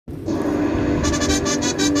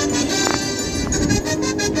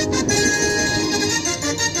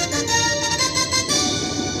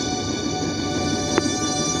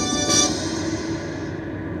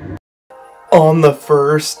On the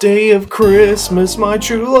first day of Christmas, my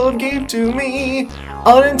true love gave to me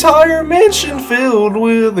an entire mansion filled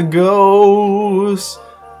with ghosts.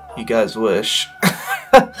 You guys wish.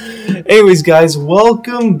 Anyways, guys,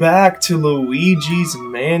 welcome back to Luigi's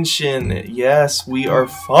Mansion. Yes, we are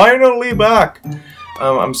finally back.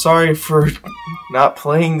 I'm sorry for not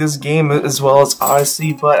playing this game as well as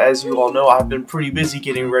Odyssey, but as you all know, I've been pretty busy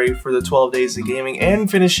getting ready for the 12 days of gaming and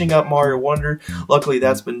finishing up Mario Wonder. Luckily,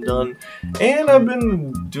 that's been done. And I've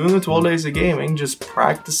been doing the 12 days of gaming, just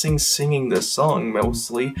practicing singing this song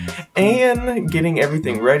mostly, and getting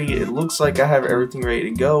everything ready. It looks like I have everything ready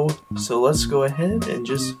to go, so let's go ahead and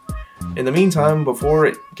just, in the meantime, before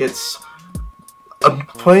it gets, I'm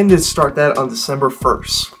planning to start that on December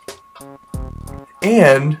 1st.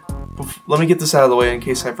 And let me get this out of the way in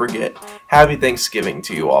case I forget. Happy Thanksgiving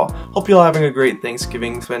to you all. Hope you all having a great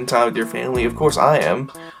Thanksgiving, spend time with your family. Of course I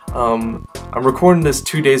am. I'm recording this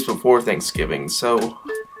 2 days before Thanksgiving, so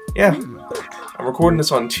yeah. I'm recording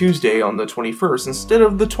this on Tuesday on the 21st instead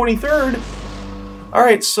of the 23rd.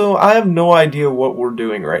 Alright, so I have no idea what we're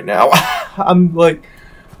doing right now. I'm like,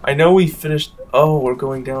 I know we finished. Oh, we're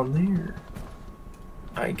going down there.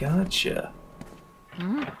 I gotcha.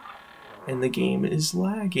 And the game is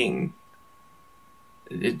lagging.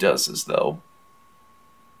 It does as though.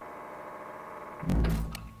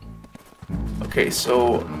 Okay,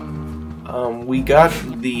 so we got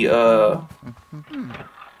the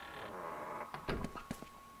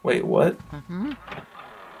wait, what?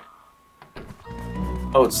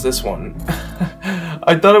 Oh, it's this one.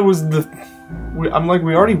 I thought it was the I'm like,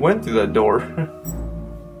 we already went through that door.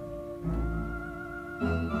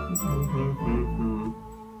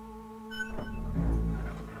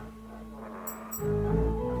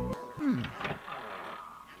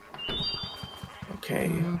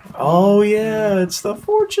 Okay. Oh yeah, it's the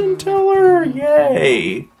fortune teller!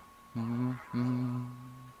 Yay!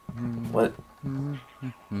 What?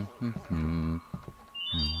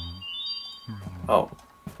 Oh.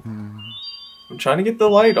 I'm trying to get the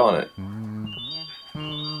light on it.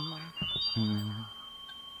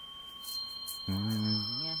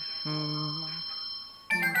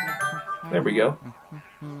 There we go.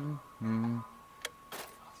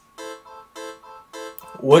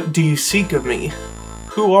 What do you seek of me?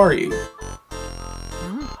 Who are you?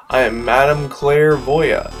 I am Madame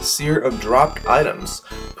Clairvoya, seer of dropped items,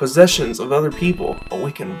 possessions of other people,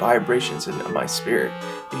 awaken vibrations in my spirit.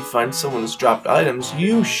 If you find someone's dropped items,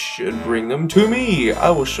 you should bring them to me. I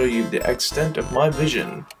will show you the extent of my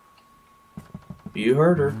vision. You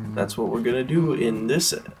heard her. That's what we're gonna do in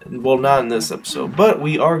this, well, not in this episode, but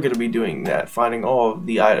we are gonna be doing that, finding all of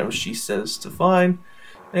the items she says to find.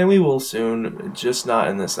 And we will soon, just not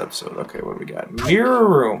in this episode. Okay, what do we got? Mirror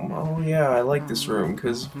room. Oh yeah, I like this room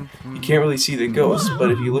because you can't really see the ghosts, but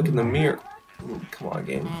if you look in the mirror... Ooh, come on,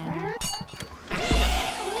 game.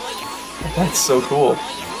 That's so cool.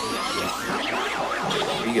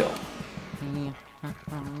 Here we go.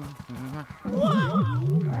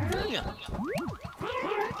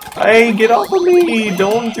 Hey, get off of me!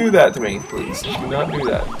 Don't do that to me, please. Do not do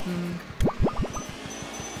that.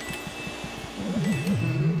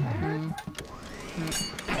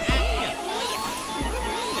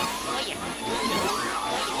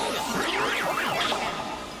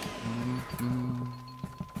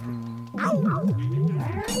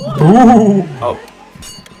 Ooh! Oh.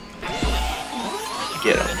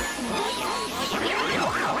 Get him.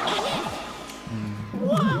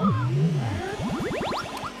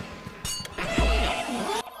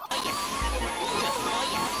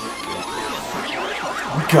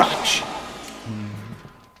 Gosh.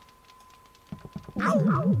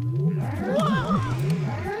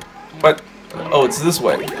 What? Oh, it's this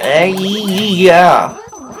way. Yeah.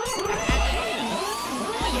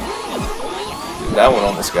 That one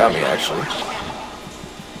almost got me, actually.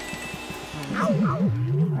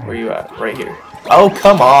 Where you at? Right here. Oh,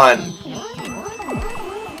 come on!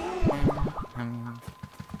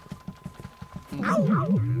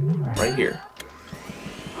 Right here.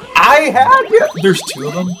 I had you! There's two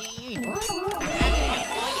of them?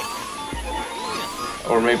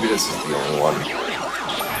 Or maybe this is the only one.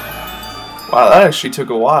 Wow, that actually took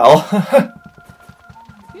a while.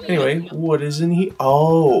 Anyway, what is in here?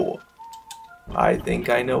 Oh! I think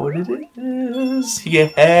I know what it is.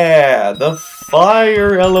 Yeah, the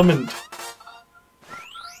fire element.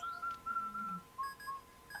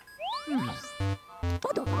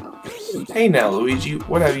 Hey now, Luigi,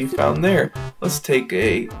 what have you found there? Let's take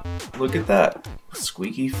a look at that.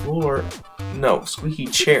 Squeaky floor. No, squeaky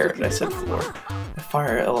chair. I said floor.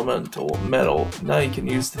 Fire elemental metal. Now you can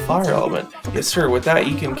use the fire element. Yes, sir. With that,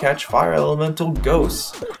 you can catch fire elemental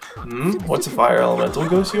ghosts. What's a fire elemental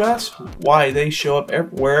ghost, you ask? Why, they show up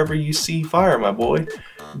wherever you see fire, my boy.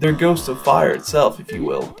 They're ghosts of fire itself, if you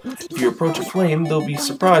will. If you approach a flame, they'll be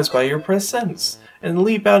surprised by your presence and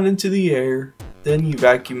leap out into the air. Then you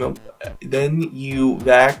vacuum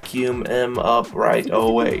them up right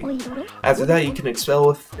away. After that, you can expel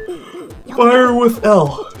with fire with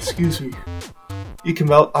L. Excuse me. You can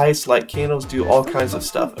melt ice, light candles, do all kinds of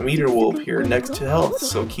stuff. A meter will appear next to health,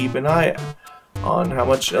 so keep an eye on how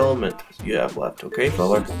much element you have left, okay,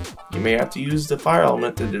 fella? You may have to use the fire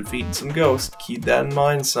element to defeat some ghosts. Keep that in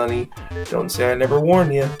mind, sonny. Don't say I never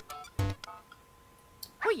warned you.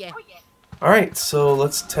 Oh yeah. Alright, so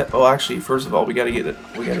let's oh, actually, first of all, we gotta get a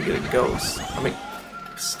ghost. I mean,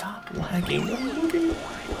 stop lagging.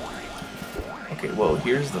 Okay, well,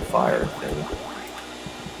 here's the fire thing.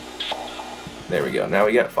 There we go. Now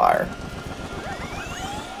we got fire.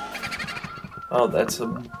 Oh, that's a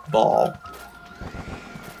ball.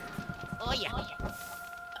 Oh yeah.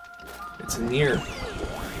 It's in here.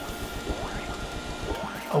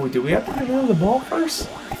 Oh, do we have to get rid of the ball first?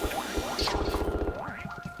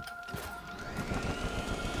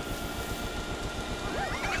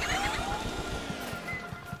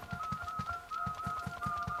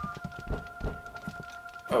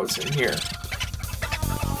 Oh, it's in here.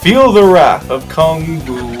 Feel the wrath of Kong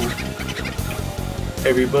Boo.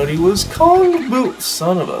 Everybody was Kong Boo.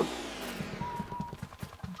 Son of a...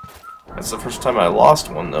 That's the first time I lost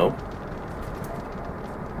one, though.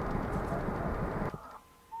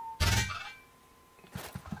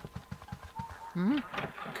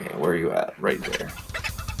 Okay, where are you at? Right there.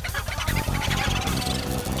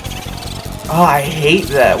 Oh, I hate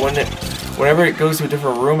that. Whenever it goes to a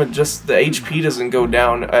different room, the HP doesn't go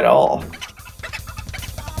down at all.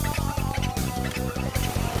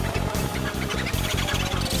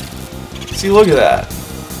 See, look at that.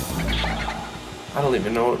 I don't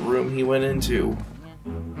even know what room he went into.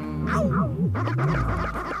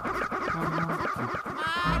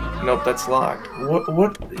 Nope, that's locked.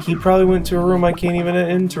 What? He probably went to a room I can't even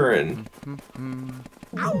enter in.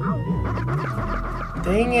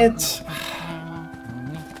 Dang it.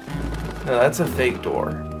 No, that's a fake door.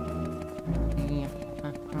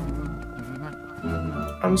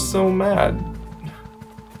 I'm so mad.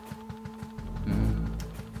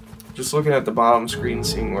 Just looking at the bottom screen,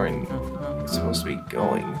 seeing where I'm supposed to be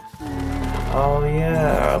going. Oh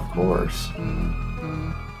yeah, of course.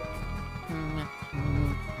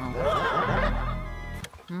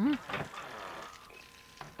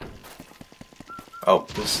 Oh,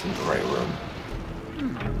 this isn't the right room.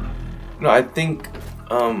 No, I think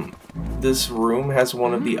this room has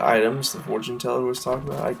one of the items the fortune teller was talking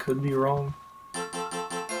about. I could be wrong.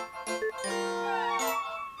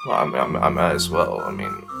 Well, I might as well. I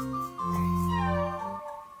mean,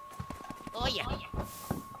 Oh yeah.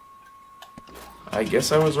 I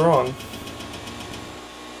guess I was wrong.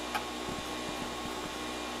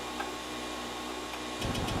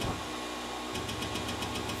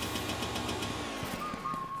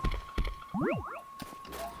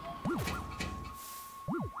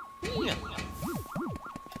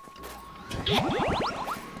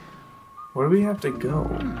 Where do we have to go?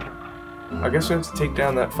 I guess we have to take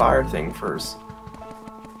down that fire thing first.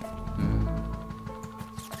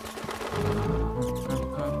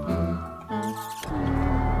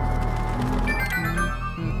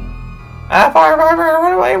 Ah, fire, fire, fire,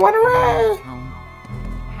 run away, run away!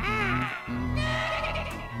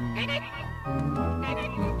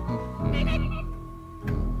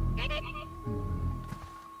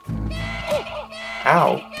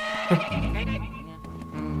 Ow.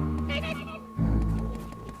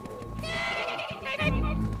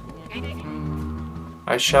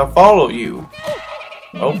 I shall follow you.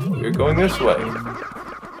 Oh, you're going this way.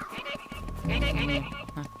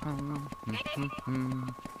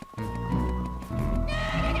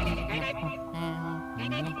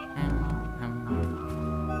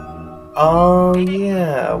 Oh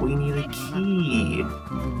yeah, we need a key.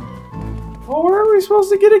 Oh, where are we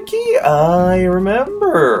supposed to get a key? I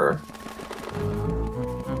remember.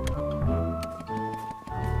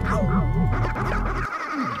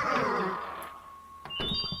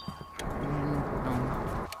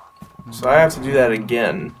 So I have to do that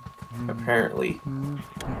again, apparently.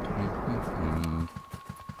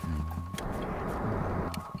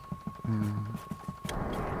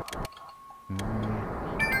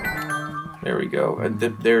 There we go.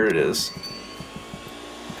 There it is.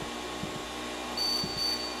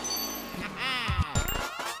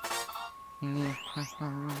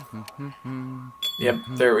 Yep,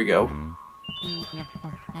 there we go.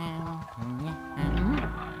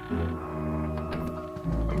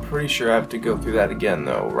 I'm pretty sure I have to go through that again,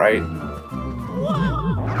 though, right?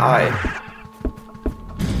 Hi.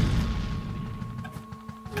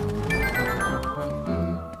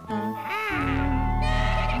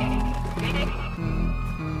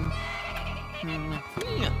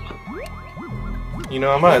 You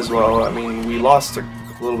know, I might as well. I mean, we lost a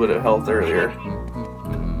little bit of health earlier.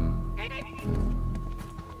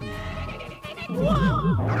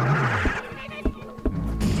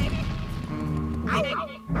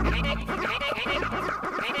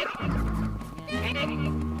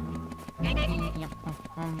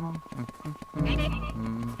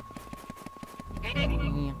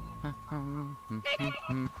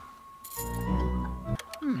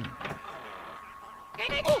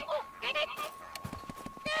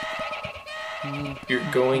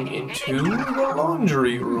 You're going into the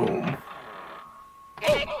laundry room.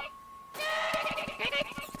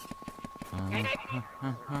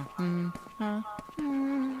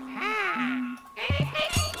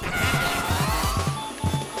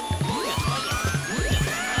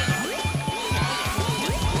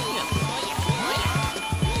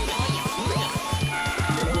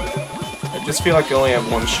 I just feel like I only have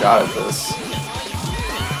one shot at this.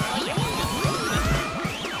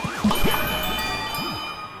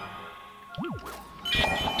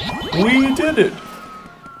 We did it!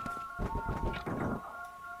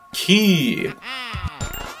 Key!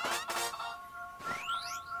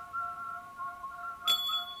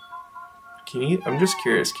 Can you? I'm just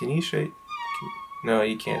curious, can you shake? No,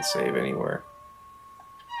 you can't save anywhere.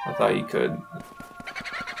 I thought you could.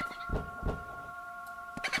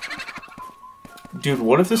 Dude,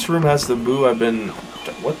 what if this room has the boo I've been...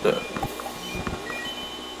 What the...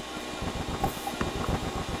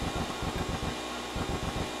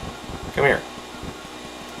 Come here.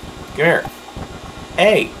 Come here.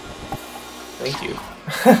 Hey! Thank you.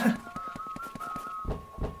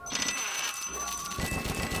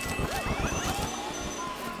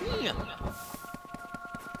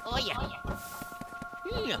 Oh yeah.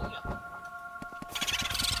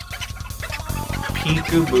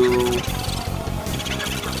 Peekaboo.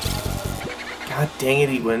 God dang it,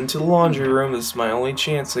 he went into the laundry room. This is my only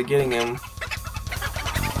chance of getting him.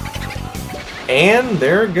 And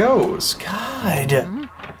there it goes. God.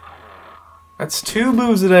 That's 2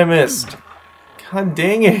 boos that I missed. God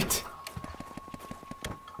dang it.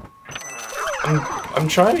 I'm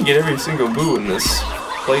trying to get every single boo in this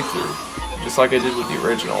playthrough. Just like I did with the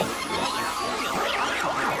original.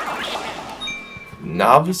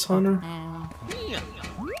 Novice Hunter?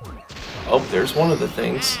 Oh, there's one of the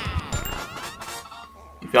things.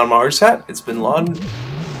 You found my artist hat? It's been laundered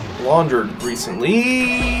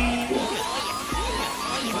recently.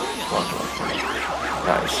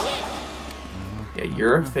 Nice. Yeah,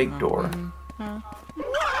 you're a fake door.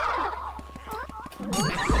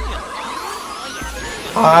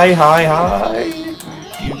 Hi, hi, hi.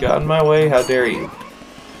 You got in my way, how dare you.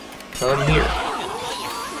 Come here.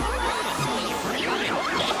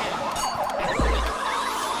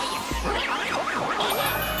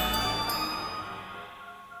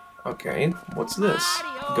 Okay, what's this?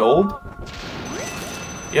 Gold?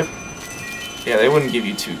 Yep. Yeah, they wouldn't give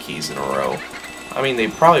you 2 keys in a row. I mean, they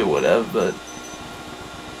probably would have, but...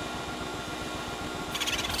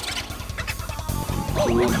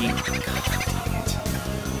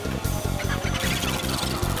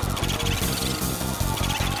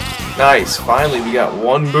 Nice, finally we got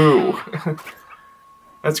 1 boo.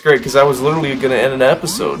 That's great, because I was literally going to end an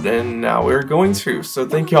episode, and now we're going to. So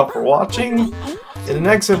thank y'all for watching. In the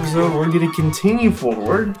next episode, we're going to continue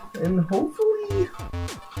forward, and hopefully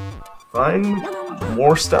find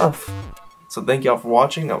more stuff. So thank y'all for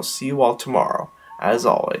watching. I'll see you all tomorrow. As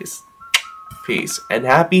always, peace, and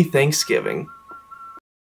happy Thanksgiving.